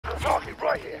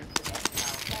right here.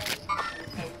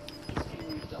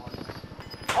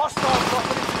 Hostile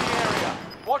dropping into the area.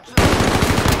 Watch the...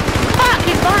 Fuck,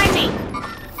 he's behind me!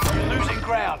 You're losing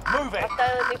ground. Move it. I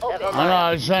know,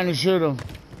 I was trying to shoot him.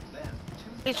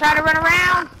 He's trying to run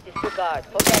around. Disregard.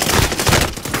 Okay.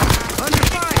 Under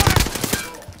fire!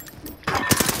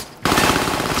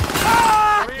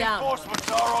 Reinforcements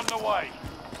are on the way.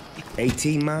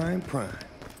 18 mine prime.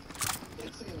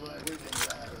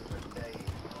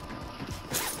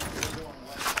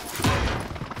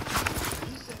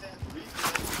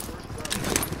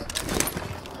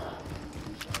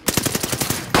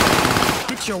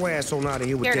 Get your ass on out of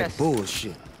here with that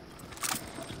bullshit.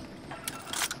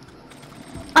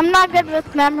 I'm not good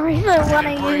with memory, so one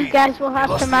of you guys will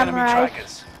have to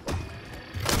memorize.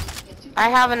 I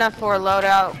have enough for a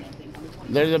loadout.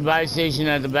 There's a buy station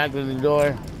at the back of the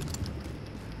door.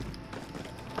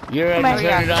 You're ready to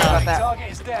turn it off.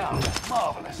 Target is down.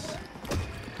 Marvelous.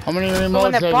 How many The one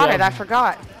remotes that have bought you? it, I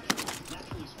forgot.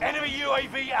 Enemy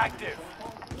UAV active.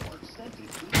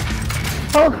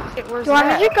 Oh, Where's Duan,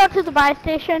 that? did you go to the buy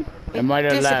station? It might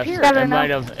have left. disappeared.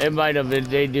 It might have.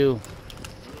 They do.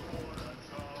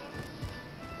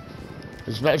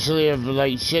 Especially if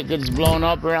like shit gets blown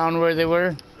up around where they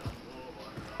were.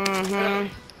 Mm-hmm.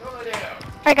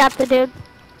 I got the dude.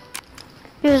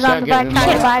 He was on the bike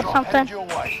trying to buy something. Your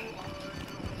way.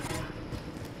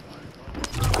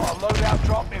 Got a loadout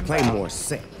drop inbound. Claymore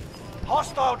set.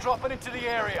 Hostile dropping into the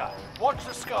area. Watch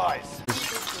the skies.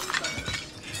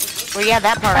 Well, yeah,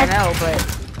 that part I know, but...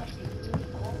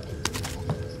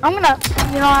 I'm gonna,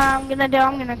 you know what I'm gonna do?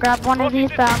 I'm gonna grab one of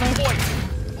these bounties.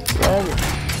 Grab it.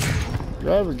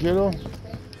 Grab it, kiddo.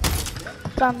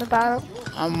 It's on the bottom.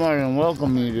 I'm more than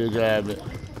welcome you to grab it.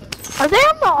 Are they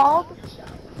on the alt?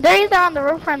 They're either on the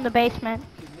roof or in the basement.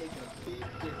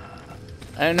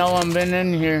 I know I've been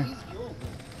in here.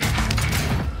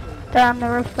 They're on the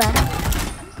roof then.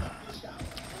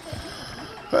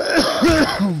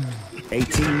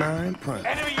 18 mine prime.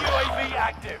 Enemy UAV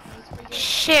active.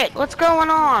 Shit, what's going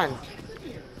on?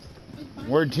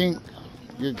 Where Tink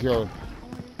get killed?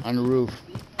 On the roof.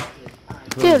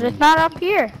 Dude, it's not up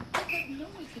here. We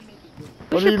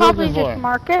What are should you probably looking for? just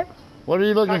mark it. What are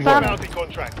you looking found for? it.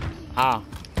 Contract. Ah.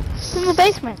 It's in the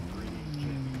basement.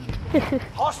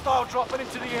 Hostile dropping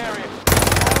into the area.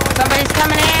 Somebody's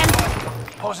coming in.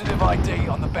 Positive ID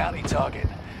on the bounty target.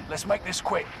 Let's make this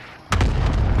quick.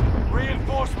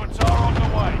 Reinforcements are on the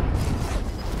way.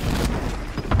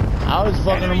 I was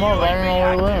fucking them up. I don't know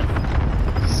where it went.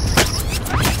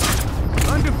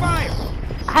 Under fire!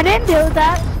 I didn't do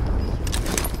that.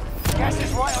 Gas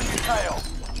is right on your tail.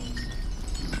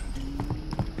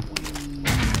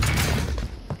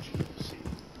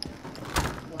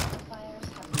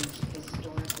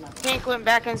 Pink went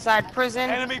back inside prison.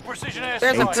 Enemy precision air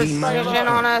There's a strike. precision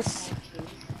on us.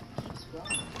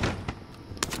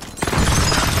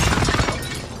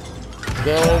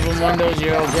 Stay away from windows,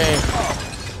 you're okay.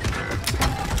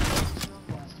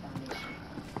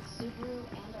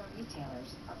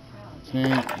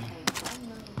 Tink.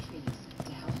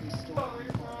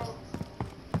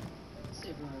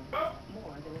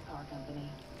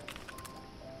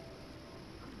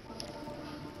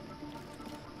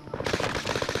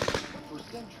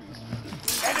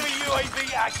 Enemy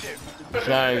UAV active.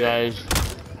 Sorry, guys.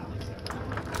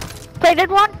 They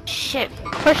did one. Shit.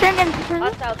 Pushing into prison.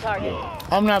 Hostile target.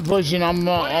 I'm not pushing. I'm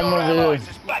over Allies here.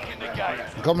 is back in the game.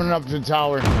 Coming up the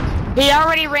tower. He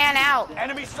already ran out.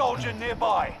 Enemy soldier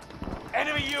nearby.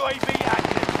 Enemy UAV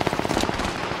active.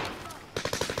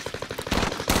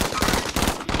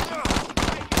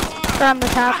 They're on the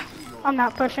top. I'm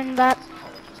not pushing that.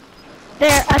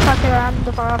 There, I thought they were on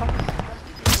the bottom.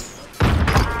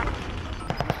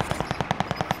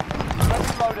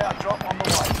 Let's loadout drop on the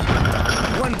way.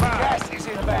 One bar. Gas is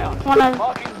inbound. One of,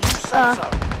 Marking new safe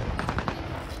zone.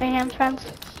 Mayhem's friends.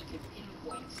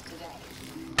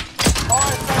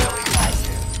 Fire sale is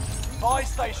active. Buy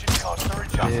station costs are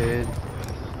adjusted.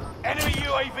 Enemy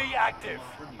UAV active.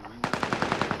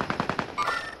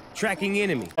 Tracking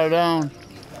enemy. Fire down.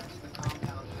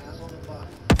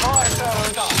 Fire sale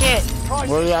is done. Shit. Prices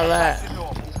Where y'all back at? to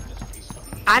normal.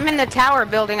 I'm in the tower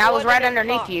building. I was right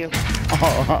underneath you.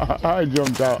 Oh, I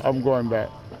jumped out. I'm going back.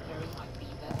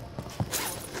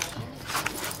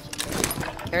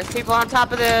 There's people on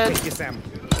top of the... Take this ammo.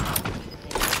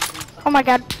 Oh my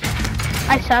god.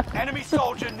 I suck. Enemy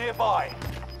soldier nearby.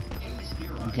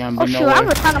 You can't Oh be shoot, I have a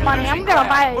nowhere. ton of money. I'm gonna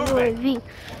buy a UAV.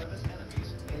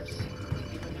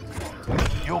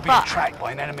 You'll be Fuck. tracked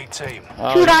by an enemy team.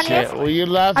 Oh Shoot on shit. you. Were you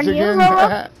left On you, again?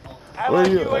 Rolo? Were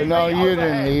you? No, you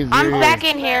didn't leave. I'm you back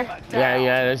in here.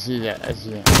 Yeah, I see that. I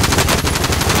see that.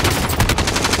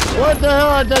 What the hell?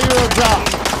 I thought you were up top.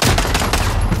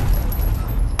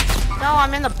 No,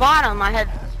 I'm in the bottom. I had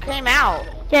came out.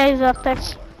 Yeah, he's up there.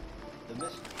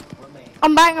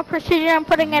 I'm buying a precision and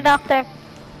putting it up there.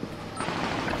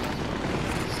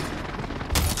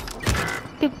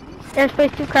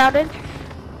 Airspace too crowded.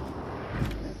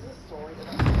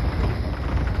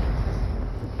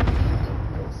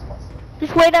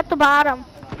 Just wait at the bottom.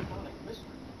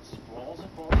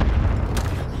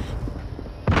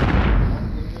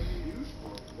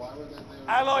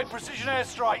 Allied precision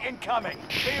airstrike incoming.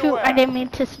 Be Shoot, aware. I didn't mean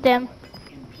to stem.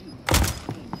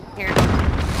 Here.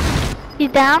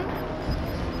 He's down.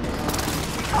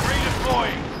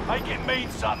 Redeploying. Make it mean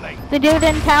something. The dude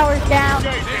in tower's down.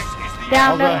 This is the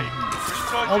Down end there. game.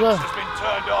 Resurgence has been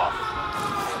turned off.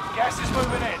 Gas is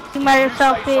moving in. He might have New safe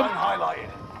self-feed. zone highlighted.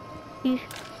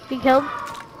 He killed.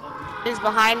 He's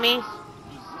behind me.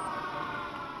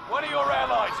 One of your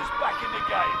allies is back in the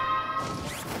game.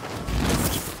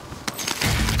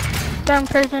 They're in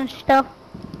prison still.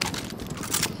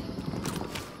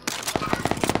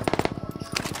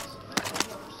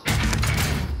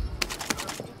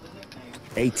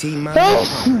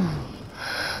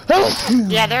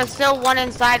 Yeah, there's still one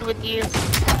inside with you.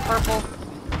 Purple.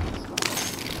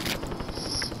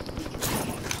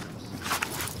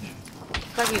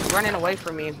 Looks like he's running away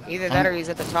from you. Either that or he's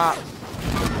at the top.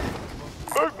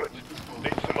 Movement.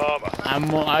 Need some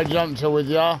armor. I jumped to with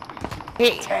y'all.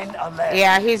 10, 11.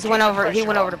 Yeah, he went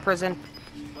over to prison.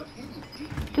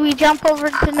 Do we jump over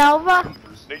to Nova?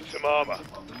 Need some armor.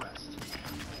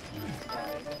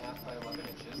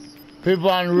 People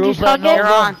on the roof saw at that? They're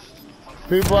Nova. on.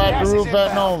 People at Gas the is roof at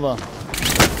inbound.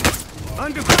 Nova.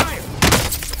 Under fire.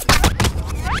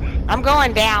 I'm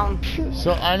going down.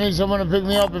 So I need someone to pick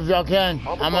me up if y'all can.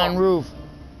 I'm on roof.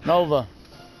 Nova.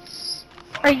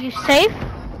 Are you safe?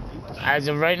 As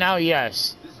of right now,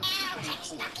 yes.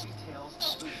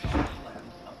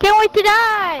 Can't wait to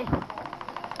die!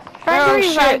 Trying to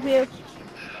revive you.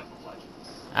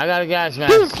 I got a gas Dude,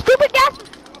 mask. stupid gas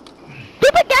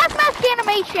mask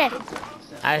animation!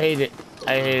 I hate it.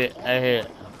 I hate it. I hate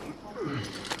it.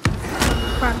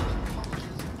 Run.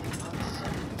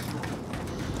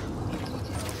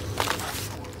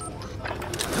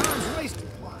 Time's wasted.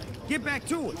 Get back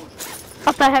to it.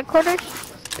 Up at headquarters?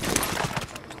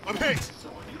 I'm hit.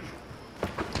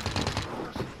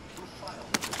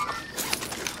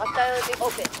 Hostile in the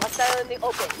open. Hostile in the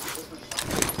open.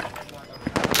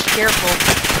 Careful.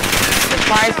 There's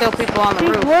probably still people on the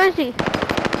Dude, roof. where is he?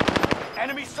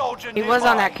 Enemy soldier He was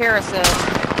on that nearby. carousel.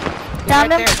 He's Down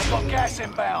right him. there. Got gas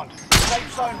inbound.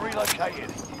 Safe zone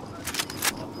relocated.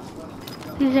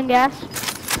 Using gas.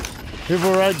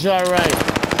 People right to our right.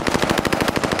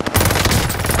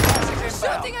 Gas is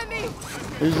inbound. at me!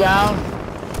 He's down.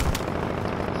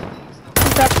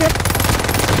 He's up here.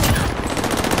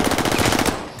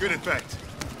 Good effect.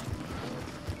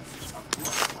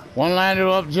 One lander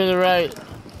up to the right.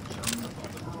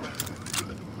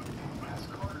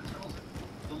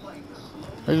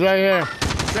 He's right here.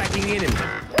 Tracking enemy.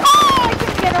 Oh, I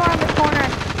can get around the corner.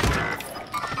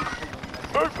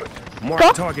 Movement. Mark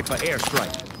Go. target for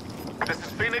airstrike. This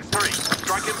is Phoenix 3.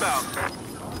 Strike inbound.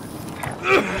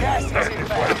 Gas is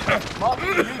inbound. Marking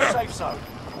a new safe zone.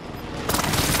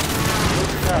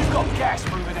 We've got gas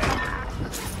moving in.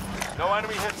 No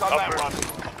enemy hits on that run.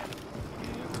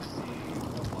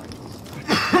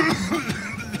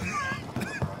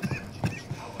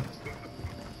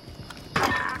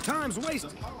 Time's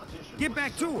wasted. Get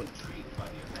back to it.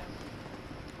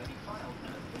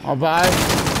 I'll buy.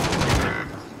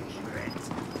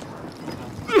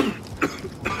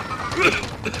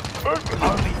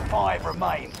 Only 5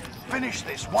 remain. Finish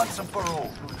this once and for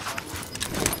all.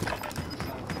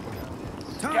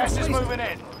 Time's Gas is wasted. moving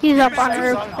in. He's up on Safe the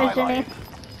roof, zone isn't he? highlighted.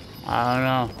 I don't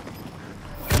know.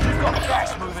 We've got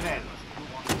gas moving in.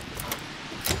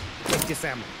 Take this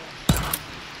ammo.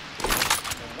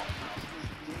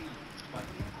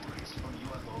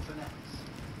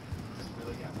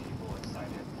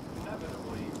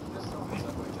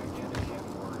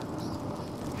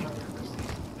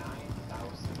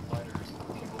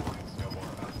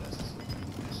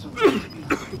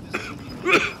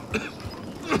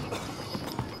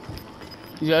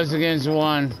 Just against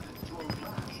one.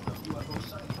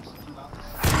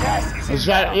 Gas is Let's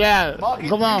inbound. try. Yeah. Marking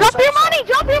Come on. new Drop safe your zone. money!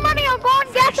 Drop your money! I'll go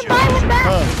on gas and buy with that!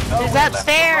 No He's one left to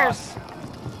upstairs.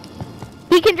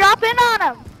 He can drop in on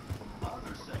him!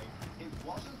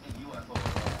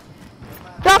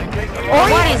 Drop!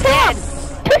 Or One you is can dead.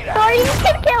 kill him! Or you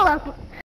can kill him!